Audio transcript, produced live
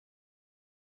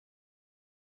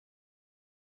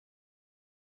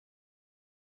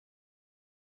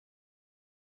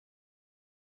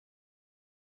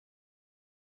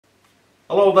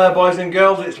Hello there boys and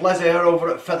girls, it's Les here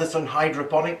over at Featherstone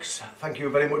Hydroponics. Thank you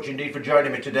very much indeed for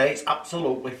joining me today. It's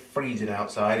absolutely freezing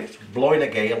outside, it's blowing a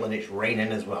gale and it's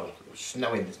raining as well. It was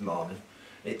snowing this morning.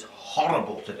 It's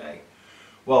horrible today.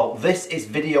 Well, this is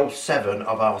video 7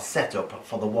 of our setup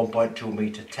for the 1.2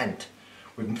 metre tent.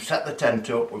 We've set the tent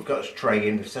up, we've got a tray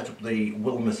in, we've set up the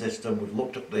Wilma system, we've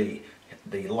looked at the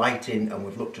lighting and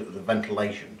we've looked at the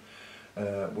ventilation.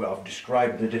 I've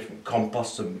described the different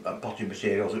composts and potting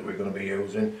materials that we're going to be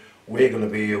using. We're going to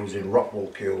be using rock wool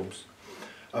cubes.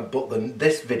 But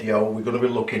this video we're going to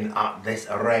be looking at this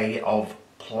array of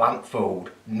plant food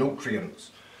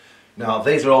nutrients. Now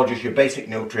these are all just your basic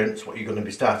nutrients, what you're going to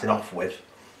be starting off with.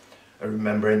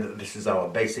 Remembering that this is our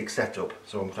basic setup,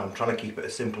 so I'm trying to keep it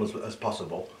as simple as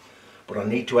possible. But I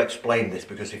need to explain this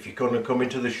because if you're going to come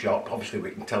into the shop, obviously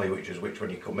we can tell you which is which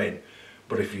when you come in.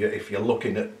 But if you're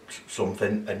looking at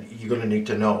something, and you're going to need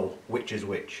to know which is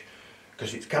which,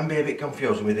 because it can be a bit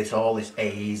confusing with all this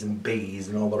A's and B's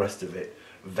and all the rest of it,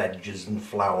 veggies and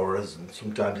flowers, and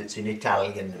sometimes it's in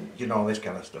Italian and you know, this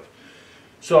kind of stuff.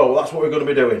 So that's what we're going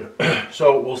to be doing.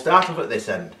 So we'll start off at this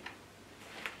end.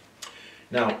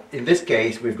 Now in this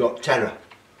case we've got terra,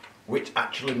 which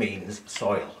actually means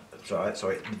soil. Right?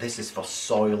 So this is for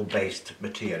soil-based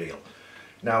material.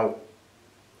 Now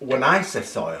when I say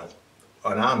soil,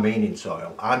 and I'm meaning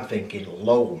soil, I'm thinking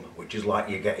loam, which is like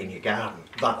you get in your garden.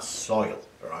 That's soil,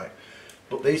 right?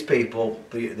 But these people,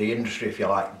 the industry if you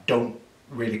like, don't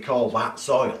really call that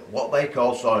soil. What they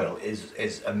call soil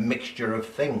is a mixture of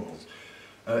things.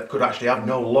 Could actually have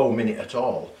no loam in it at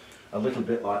all. A little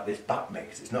bit like this bat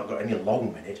mix. It's not got any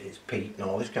loam in it, it's peat and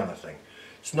all this kind of thing.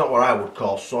 It's not what I would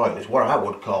call soil, it's what I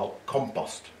would call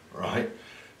compost, right?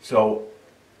 So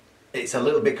it's a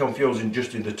little bit confusing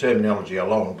just in the terminology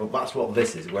alone, but that's what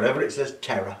this is. Wherever it says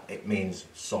terra, it means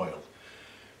soil.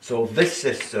 So this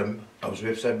system, as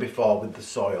we've said before, with the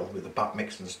soil, with the bat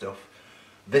mix and stuff,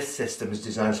 this system is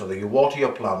designed so that you water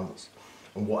your plants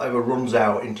and whatever runs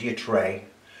out into your tray,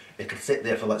 it'll sit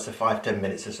there for let's say 5-10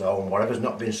 minutes or so, and whatever's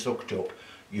not been sucked up,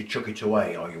 you chuck it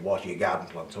away, or you water your garden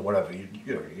plants or whatever. You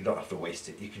don't have to waste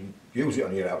it. You can use it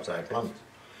on your outside plants.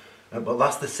 But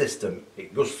that's the system.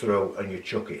 It goes through and you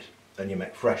chuck it. And you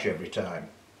make fresh every time.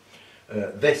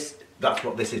 That's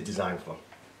what this is designed for.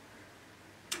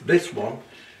 This one,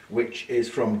 which is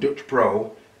from Dutch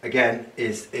Pro, again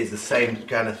is the same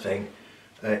kind of thing.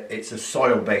 It's a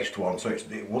soil based one, so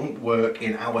it wouldn't work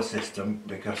in our system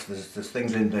because there's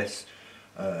things in this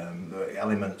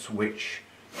elements which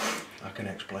I can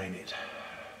explain it.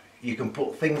 You can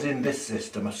put things in this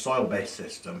system, a soil based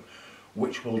system,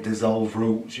 which will dissolve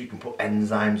roots. You can put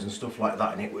enzymes and stuff like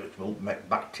that in it, which will make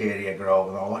bacteria grow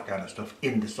and all that kind of stuff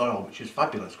in the soil, which is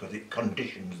fabulous because it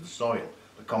conditions the soil,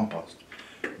 the compost.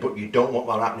 But you don't want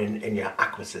that happening in your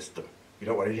aqua system. You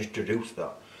don't want to introduce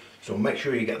that. So make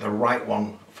sure you get the right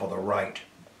one for the right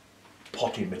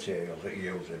potting material that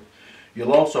you're using.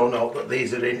 You'll also note that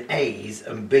these are in A's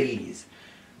and B's.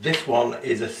 This one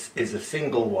is a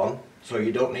single one, so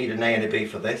you don't need an A and a B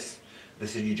for this.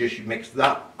 This is you mix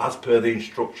that as per the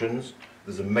instructions.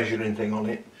 There's a measuring thing on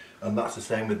it, and that's the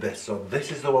same with this. So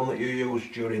this is the one that you use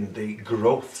during the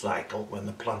growth cycle when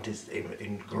the plant is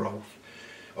in growth,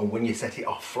 and when you set it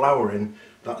off flowering,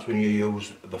 that's when you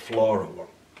use the floral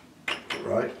one,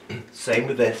 right? Same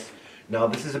with this. Now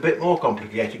this is a bit more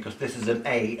complicated because this is an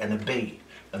A and a B,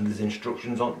 and there's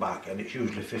instructions on the back, and it's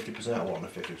usually 50% of one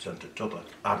and 50% of the other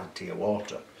added to your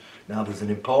water. Now there's an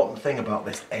important thing about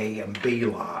this A and B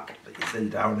lark that you see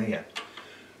down here.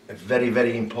 A very,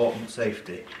 very important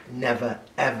safety. Never,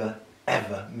 ever,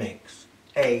 ever mix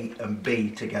A and B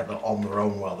together on their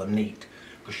own while they're neat,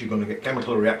 because you're going to get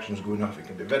chemical reactions going off. It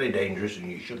can be very dangerous and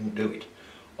you shouldn't do it.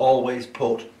 Always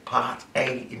put part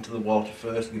A into the water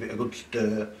first, give it a good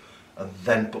stir, and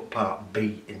then put part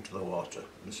B into the water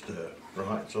and stir.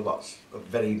 Right, so that's a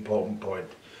very important point.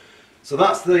 So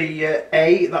that's the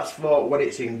A, that's for when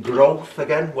it's in growth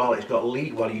again, while it's got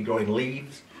while you're growing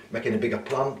leaves, making a bigger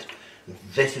plant. And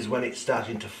this is when it's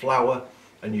starting to flower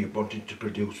and you're wanting to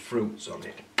produce fruits on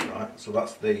it, right? So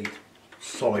that's the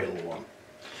soil one.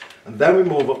 And then we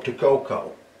move up to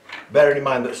cocoa. Bearing in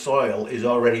mind that soil is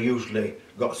already usually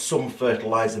got some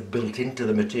fertiliser built into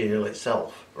the material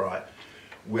itself, right?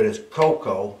 Whereas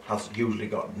cocoa has usually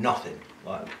got nothing.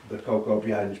 Like the cocoa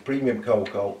behind is premium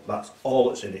cocoa, that's all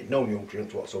that's in it, no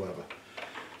nutrients whatsoever.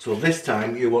 So this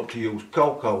time you want to use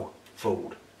cocoa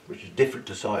food, which is different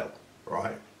to soil,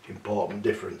 right? Important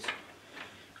difference.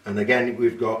 And again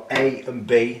we've got A and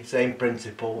B, same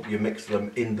principle, you mix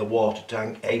them in the water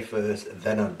tank, A first,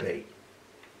 then add B.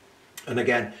 And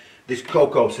again, this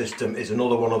Coco system is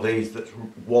another one of these that's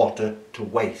water to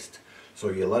waste. So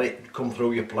you let it come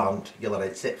through your plant, you let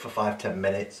it sit for 5-10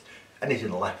 minutes,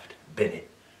 anything left, bin it.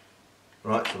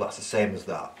 Right, so that's the same as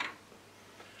that.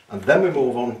 And then we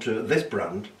move on to this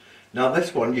brand. Now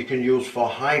this one you can use for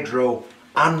hydro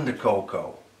and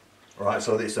cocoa. Right,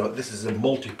 so this is a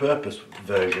multi-purpose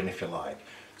version, if you like.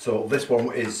 So this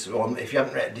one is on, if you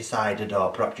haven't yet decided,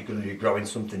 or perhaps you're going to be growing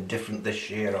something different this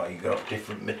year, or you've got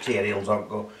different materials on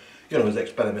go, you know, there's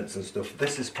experiments and stuff.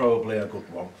 This is probably a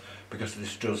good one, because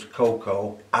this does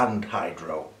cocoa and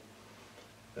hydro.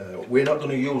 We're not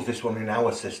going to use this one in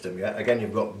our system yet. Again,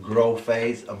 you've got grow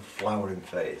phase and flowering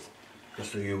phase,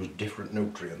 because they use different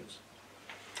nutrients.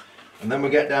 And then we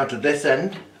get down to this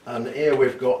end, and here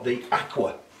we've got the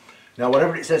aqua. Now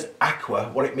whenever it says aqua,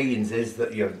 what it means is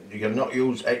that you're not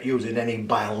using any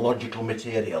biological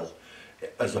material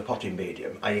as a potting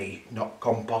medium, i.e. not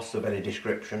compost of any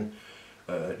description,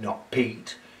 not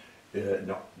peat,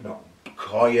 not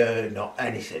coir, not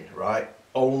anything, right?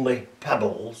 Only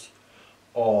pebbles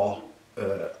or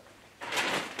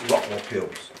rock wool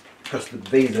cubes, because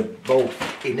these are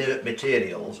both inert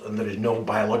materials and there is no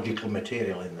biological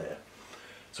material in there.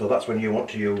 So that's when you want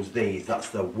to use these, that's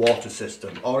the water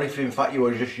system. Or if in fact you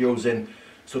were just using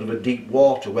sort of a deep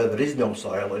water where there is no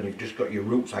soil and you've just got your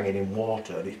roots hanging in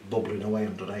water and it's bubbling away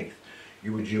underneath,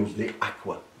 you would use the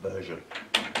aqua version.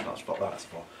 That's what that's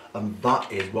for. And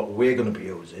that is what we're going to be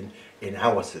using in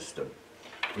our system.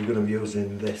 We're going to be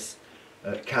using this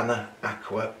Canna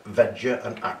Aqua Veggia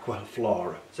and Aqua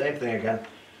Flora. Same thing again,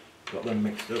 got them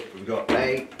mixed up. We've got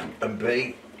A and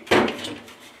B.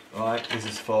 Right, this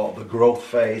is for the growth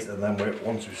phase, and then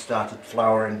once we've started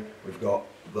flowering, we've got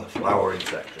the flowering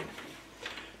section.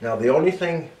 Now the only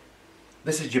thing,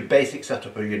 this is your basic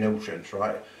setup of your nutrients,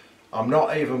 right? I'm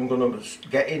not even going to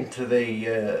get into the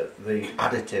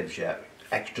additives yet,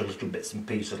 extra little bits and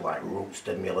pieces like root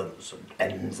stimulants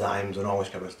and enzymes and all this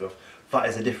kind of stuff. That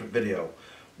is a different video.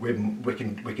 We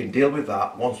can deal with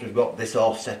that once we've got this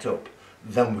all set up.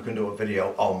 Then we can do a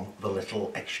video on the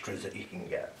little extras that you can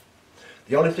get.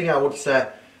 The only thing I would say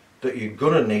that you're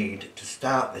going to need to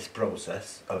start this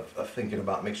process of thinking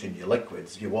about mixing your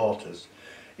liquids, your waters,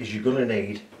 is you're going to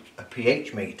need a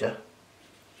pH meter,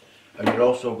 and you're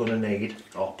also going to need,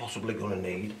 or possibly going to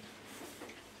need,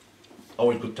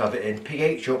 always good to have it in,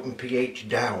 pH up and pH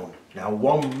down. Now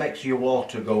one makes your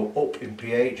water go up in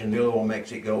pH and the other one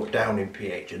makes it go down in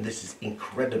pH, and this is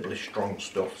incredibly strong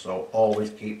stuff, so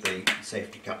always keep the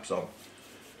safety caps on.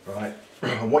 Right,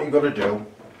 and what you've got to do,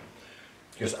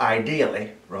 because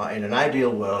ideally, right, in an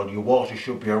ideal world, your water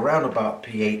should be around about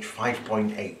pH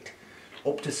 5.8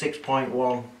 up to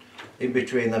 6.1, in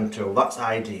between them two. That's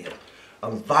ideal,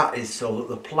 and that is so that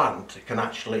the plant can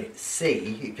actually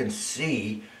see, it can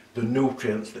see the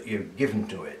nutrients that you've given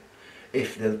to it.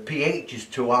 If the pH is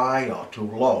too high or too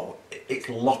low, it's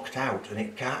locked out and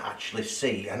it can't actually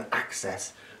see and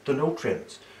access the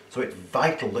nutrients. So it's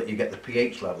vital that you get the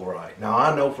pH level right. Now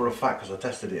I know for a fact, because I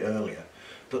tested it earlier,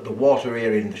 that the water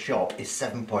here in the shop is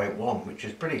 7.1, which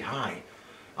is pretty high.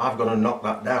 I've got to knock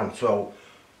that down, so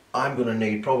I'm going to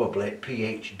need probably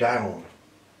pH down.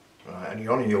 Right, and you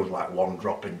only use like 1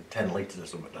 drop in 10 litres or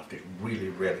something. That's really,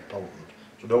 really potent.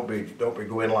 So don't be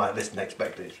going like this and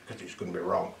expect it, because it's going to be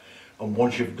wrong. And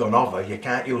once you've gone over, you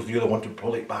can't use the other one to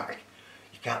pull it back.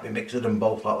 You can't be mixing them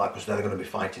both like that, because they're going to be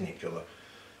fighting each other.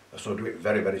 So do it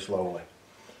very, very slowly.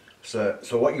 So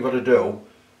what you've got to do,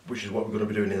 which is what we're going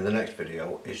to be doing in the next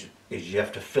video, is you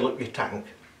have to fill up your tank,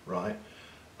 right?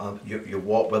 And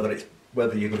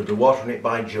whether you're going to be watering it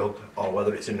by jug or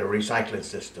whether it's in a recycling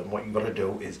system, what you've got to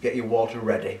do is get your water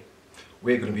ready.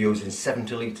 We're going to be using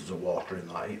 70 litres of water in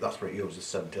that. That's what it uses,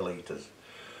 70 litres.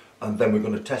 And then we're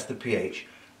going to test the pH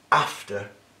after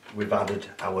we've added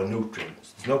our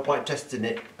nutrients. There's no point testing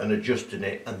it and adjusting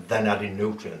it and then adding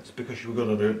nutrients, because you're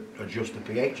going to adjust the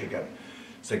pH again.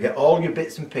 So get all your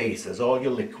bits and pieces, all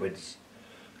your liquids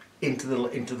into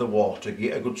the water,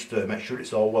 get a good stir, make sure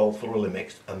it's all well thoroughly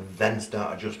mixed, and then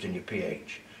start adjusting your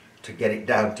pH to get it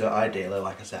down to, ideally,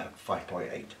 like I said,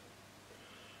 5.8.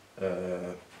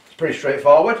 It's pretty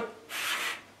straightforward.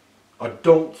 I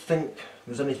don't think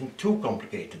there's anything too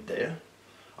complicated there.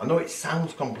 I know it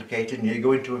sounds complicated, and you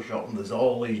go into a shop and there's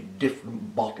all these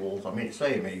different bottles. I mean, it's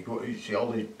saying me, you see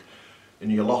all these,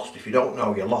 and you're lost. If you don't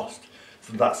know, you're lost.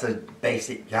 So that's a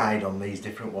basic guide on these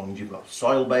different ones. You've got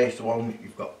soil-based ones,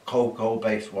 you've got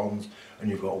cocoa-based ones, and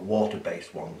you've got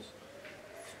water-based ones.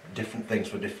 Different things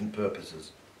for different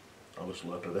purposes. I'll just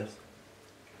slurp of this.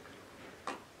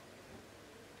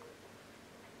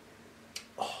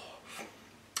 Oh.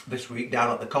 This week down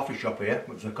at the coffee shop here,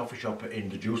 which is a coffee shop in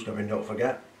the juice garden, don't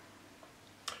forget,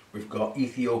 we've got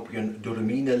Ethiopian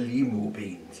Durumina Limu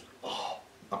beans. Oh,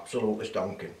 Absolutely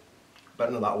stonking.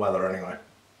 Better than that weather anyway.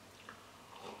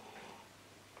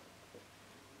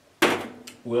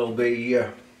 We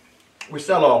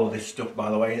sell all of this stuff, by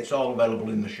the way. It's all available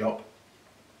in the shop.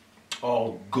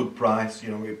 All good price, you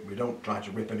know, we don't try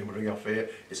to rip anybody off here.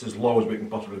 It's as low as we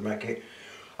can possibly make it.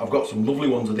 I've got some lovely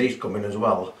ones of these coming as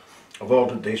well. I've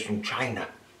ordered these from China,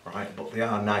 right, but they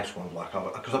are nice ones, like,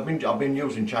 because I've been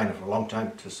using China for a long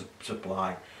time to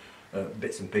supply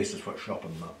bits and pieces for shop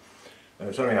and that.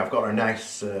 So anyway, I've got a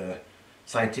nice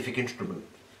scientific instrument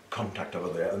contact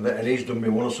over there, and he's done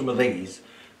me some of these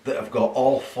that have got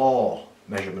all 4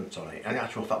 measurements on it, and in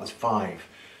actual fact there's 5.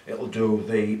 It'll do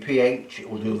the pH, it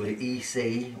will do the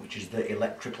EC, which is the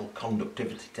electrical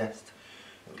conductivity test.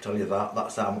 It'll tell you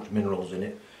that's how much minerals in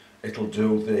it. It'll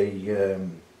do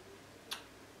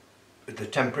the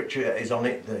temperature is on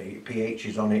it, the pH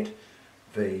is on it.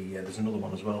 There's another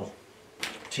one as well.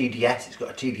 TDS, it's got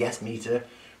a TDS meter,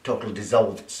 total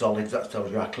dissolved solids. That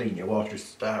tells you how clean your water is to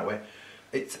start with.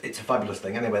 It's a fabulous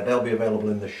thing. Anyway, they'll be available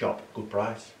in the shop, good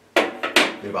price.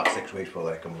 Be about 6 weeks before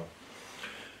they come on.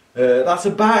 That's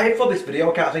about it for this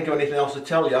video. I can't think of anything else to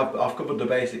tell you. I've covered the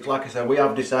basics. Like I said, we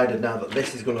have decided now that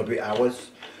this is going to be ours.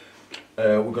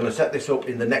 We're going to set this up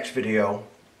in the next video,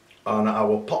 and I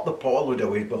will pop what we'll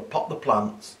do is we'll pop the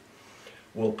plants,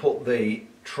 we'll put the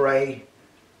tray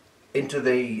into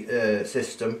the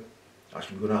system.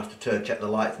 Actually, we're going to have to check the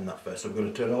lights and that first, so we're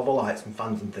going to turn all the lights and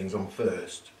fans and things on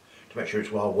first to make sure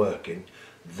it's well working.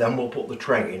 Then we'll put the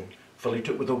tray in, fill it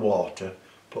up with the water,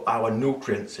 put our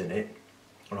nutrients in it,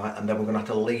 right, and then we're going to have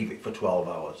to leave it for 12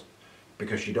 hours,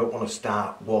 because you don't want to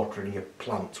start watering your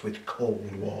plants with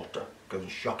cold water because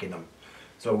it's shocking them.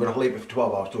 So we're going to leave it for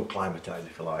 12 hours to acclimatise,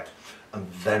 if you like, and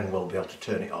then we'll be able to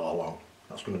turn it all on.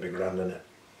 That's going to be grand, isn't it?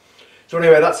 So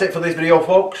anyway, that's it for this video,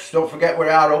 folks. Don't forget we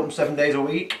are open 7 days a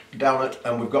week down at,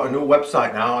 and we've got a new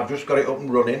website now. I've just got it up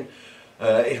and running.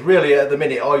 It's really, at the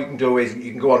minute, all you can do is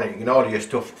you can go on it, you can order your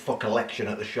stuff for collection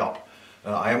at the shop.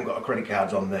 I haven't got a credit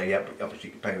cards on there yet, but obviously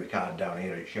you can pay with card down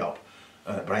here at shop.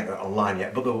 But I ain't got it online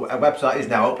yet. But the website is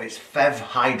now up. It's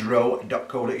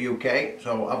fevhydro.co.uk,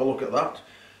 so have a look at that.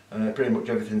 Pretty much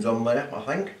everything's on there, I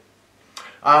think.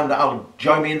 And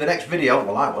join me in the next video.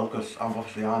 Well, I will, because I'm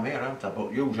here, aren't I?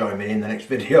 But you'll join me in the next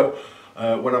video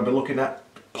when I'll be looking at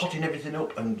potting everything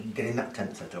up and getting that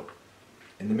tent set up.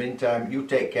 In the meantime, you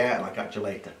take care, and I'll catch you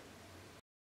later.